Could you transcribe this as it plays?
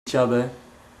each other,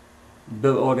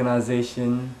 build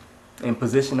organization, and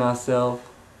position ourselves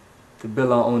to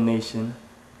build our own nation.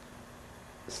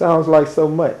 Sounds like so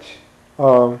much.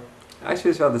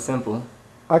 Actually, it's rather simple.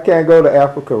 I can't go to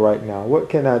Africa right now. What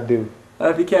can I do?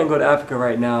 If you can't go to Africa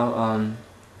right now, a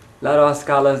lot of our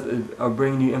scholars are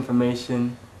bringing you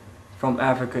information from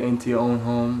Africa into your own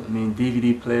home. I mean,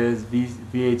 DVD players,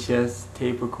 VHS,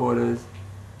 tape recorders.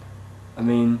 I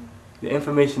mean, the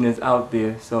information is out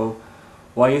there. So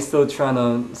while you're still trying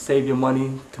to save your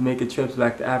money to make your trips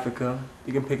back to Africa,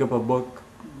 you can pick up a book.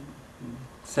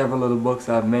 Several of the books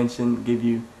I've mentioned give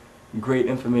you great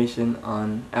information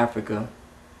on Africa.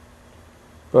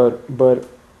 But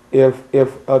if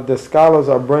the scholars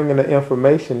are bringing the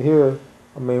information here,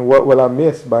 I mean, what will I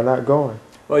miss by not going?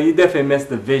 Well, you definitely missed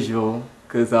the visual,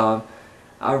 because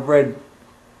I've read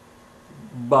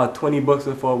about 20 books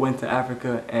before I went to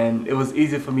Africa, and it was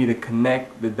easy for me to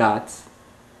connect the dots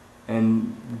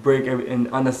and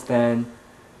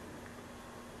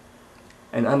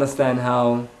understand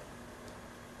how,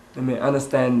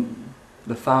 understand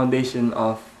the foundation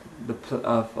of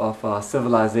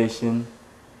civilization,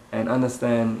 and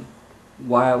understand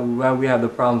why we have the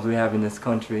problems we have in this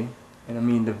country. And I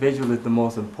mean, the visual is the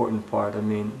most important part. I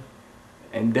mean,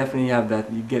 and definitely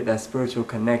you get that spiritual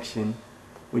connection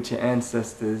with your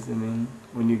ancestors. I mean,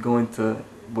 when you go into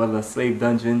whether a slave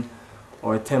dungeon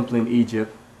or a temple in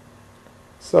Egypt.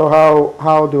 So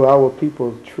how do our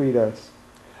people treat us?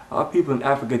 Our people in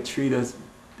Africa treat us,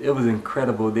 it was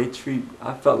incredible.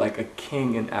 I felt like a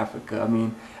king in Africa. I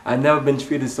mean, I've never been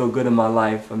treated so good in my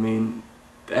life. I mean,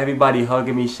 everybody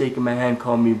hugging me, shaking my hand,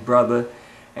 calling me brother,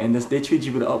 and they treat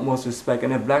you with the utmost respect.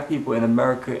 And if black people in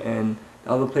America and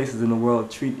other places in the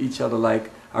world treat each other like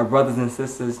our brothers and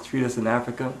sisters treat us in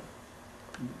Africa,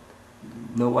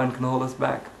 no one can hold us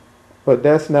back. But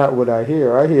that's not what I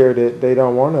hear. I hear that they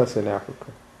don't want us in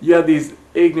Africa. You have these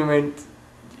ignorant,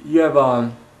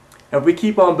 if we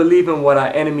keep on believing what our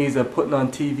enemies are putting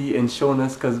on TV and showing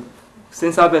us, because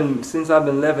since I've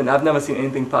been living, I've never seen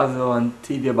anything positive on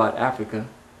TV about Africa.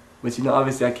 But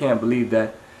obviously I can't believe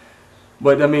that.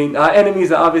 But I mean, our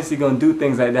enemies are obviously going to do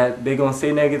things like that. They're going to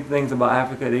say negative things about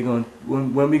Africa.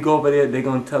 When we go over there, they're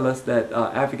going to tell us that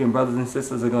African brothers and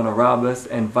sisters are going to rob us,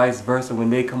 and vice versa when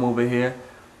they come over here.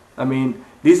 I mean,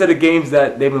 these are the games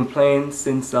that they've been playing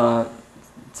since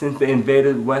they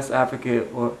invaded West Africa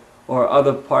or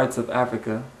other parts of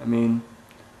Africa. I mean,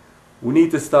 we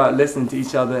need to start listening to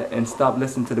each other and stop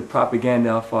listening to the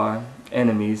propaganda of our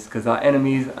enemies, because our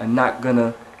enemies are not going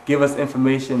to give us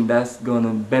information that's going to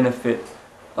benefit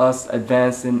us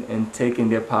advancing and taking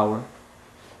their power.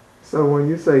 So when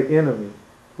you say enemy,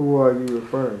 who are you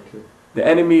referring to? The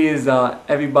enemy is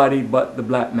everybody but the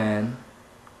black man.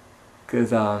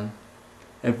 Because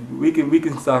if we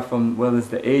can start from whether it's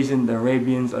the Asian, the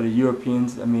Arabians, or the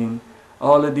Europeans. I mean,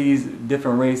 all of these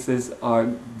different races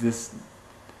are just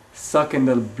sucking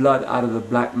the blood out of the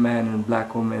black man and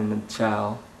black woman and the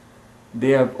child.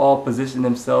 They have all positioned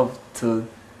themselves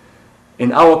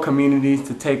in our communities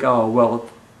to take our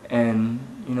wealth, and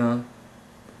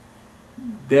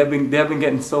they've been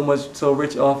getting so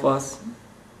rich off us.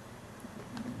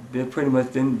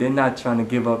 They're not trying to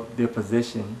give up their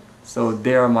position. So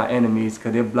they are my enemies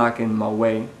because they're blocking my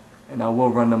way, and I will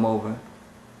run them over.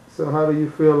 So how do you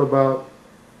feel about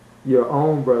your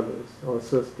own brothers or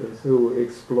sisters who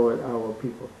exploit our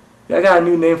people? Yeah, I got a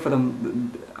new name for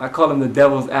them. I call them the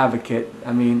devil's advocate.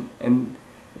 I mean, and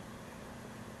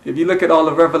if you look at all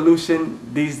the revolution,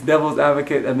 these devil's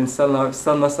advocates have been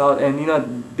selling us out,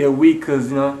 and they're weak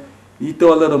because you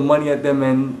throw a little money at them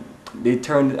and they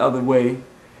turn the other way.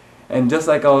 And just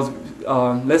like I was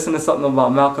listening to something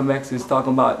about Malcolm X, he was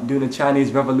talking about during the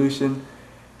Chinese Revolution,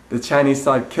 the Chinese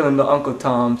started killing the Uncle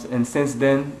Toms, and since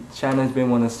then China has been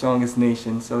one of the strongest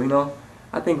nations. So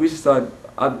I think we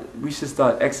should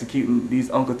start executing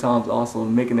these Uncle Toms also,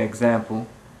 and make an example.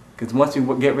 Because once we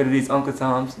get rid of these Uncle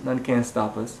Toms, nothing can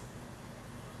stop us.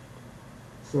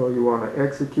 So you want to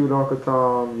execute Uncle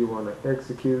Tom, you want to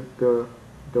execute the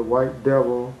white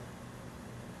devil.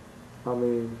 I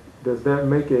mean, does that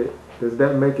make it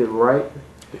right?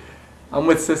 I'm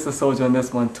with Sister Soldier on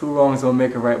this one. 2 wrongs don't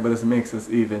make it right, but it makes us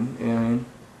even.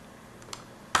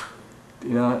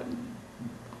 You know what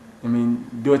I mean?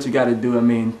 Do what you got to do. I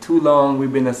mean, too long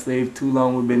we've been a slave, too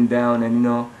long we've been down, and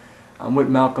I'm with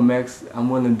Malcolm X. I'm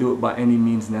willing to do it by any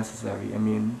means necessary. I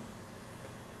mean,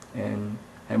 and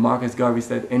Marcus Garvey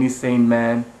said, any sane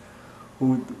man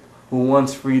who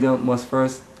wants freedom must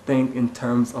first think in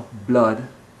terms of blood.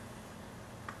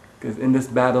 Because in this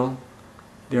battle,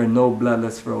 there are no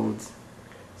bloodless roads.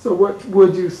 So what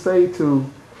would you say to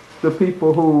the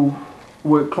people who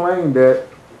would claim that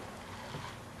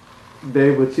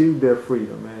they've achieved their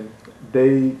freedom, and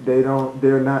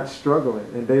they're not struggling,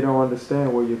 and they don't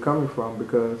understand where you're coming from,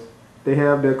 because they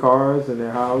have their cars and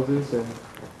their houses and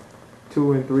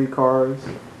 2 and 3 cars.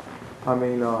 I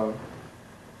mean,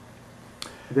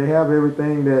 they have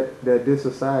everything that this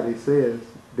society says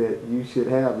that you should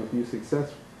have if you're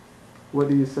successful. What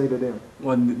do you say to them?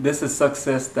 Well, this is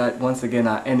success that, once again,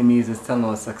 our enemies is telling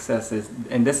us success is,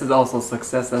 and this is also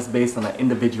success that's based on an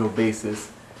individual basis.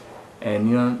 And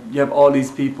you know, you have all these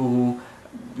people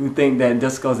who think that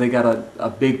just because they got a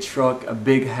big truck, a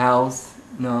big house,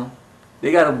 you know,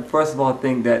 they gotta first of all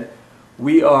think that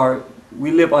we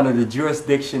live under the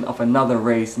jurisdiction of another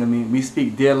race. I mean, we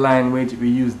speak their language, we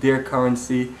use their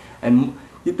currency, and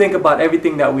you think about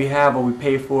everything that we have or we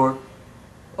pay for.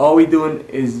 All we doing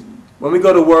is, when we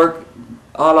go to work,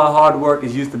 all our hard work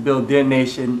is used to build their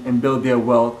nation and build their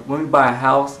wealth. When we buy a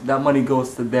house, that money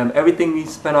goes to them. Everything we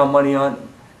spend our money on,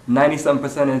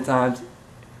 90-some% of the times,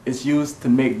 is used to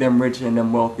make them rich and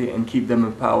them wealthy and keep them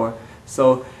in power.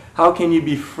 So how can you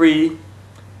be free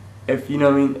if, you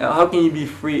know what I mean, how can you be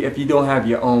free if you don't have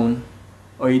your own,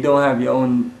 or you don't have your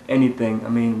own anything? I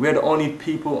mean, we're the only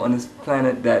people on this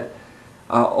planet that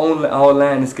our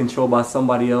land is controlled by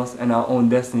somebody else, and our own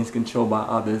destiny is controlled by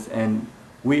others. And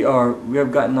we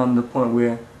have gotten on the point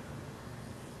where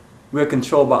we're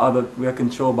controlled by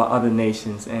other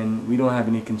nations, and we don't have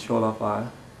any control of our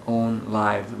own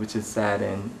lives, which is sad.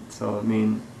 And so, I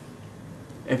mean,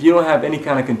 if you don't have any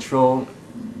kind of control,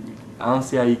 I don't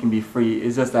see how you can be free.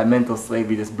 It's just that mental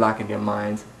slavery just blocking their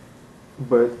minds.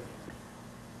 But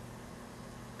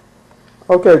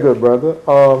okay, good brother.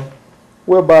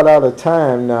 We're about out of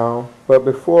time now, but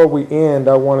before we end,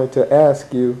 I wanted to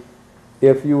ask you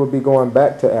if you would be going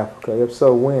back to Africa. If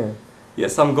so, when?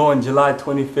 Yes, I'm going July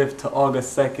 25th to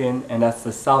August 2nd, and that's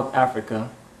to South Africa,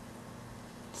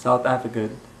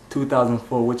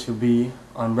 2004, which will be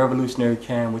on Revolutionary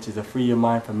Camp, which is a Free Your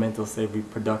Mind for Mental Slavery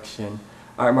production.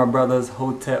 All right, my brothers,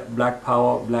 Hotep, Black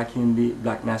Power, Black Unity,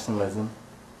 Black Nationalism.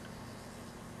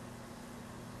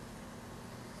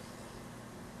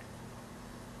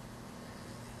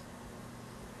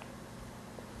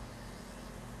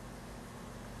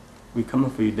 We coming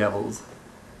for you, devils.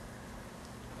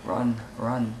 Run,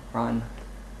 run, run.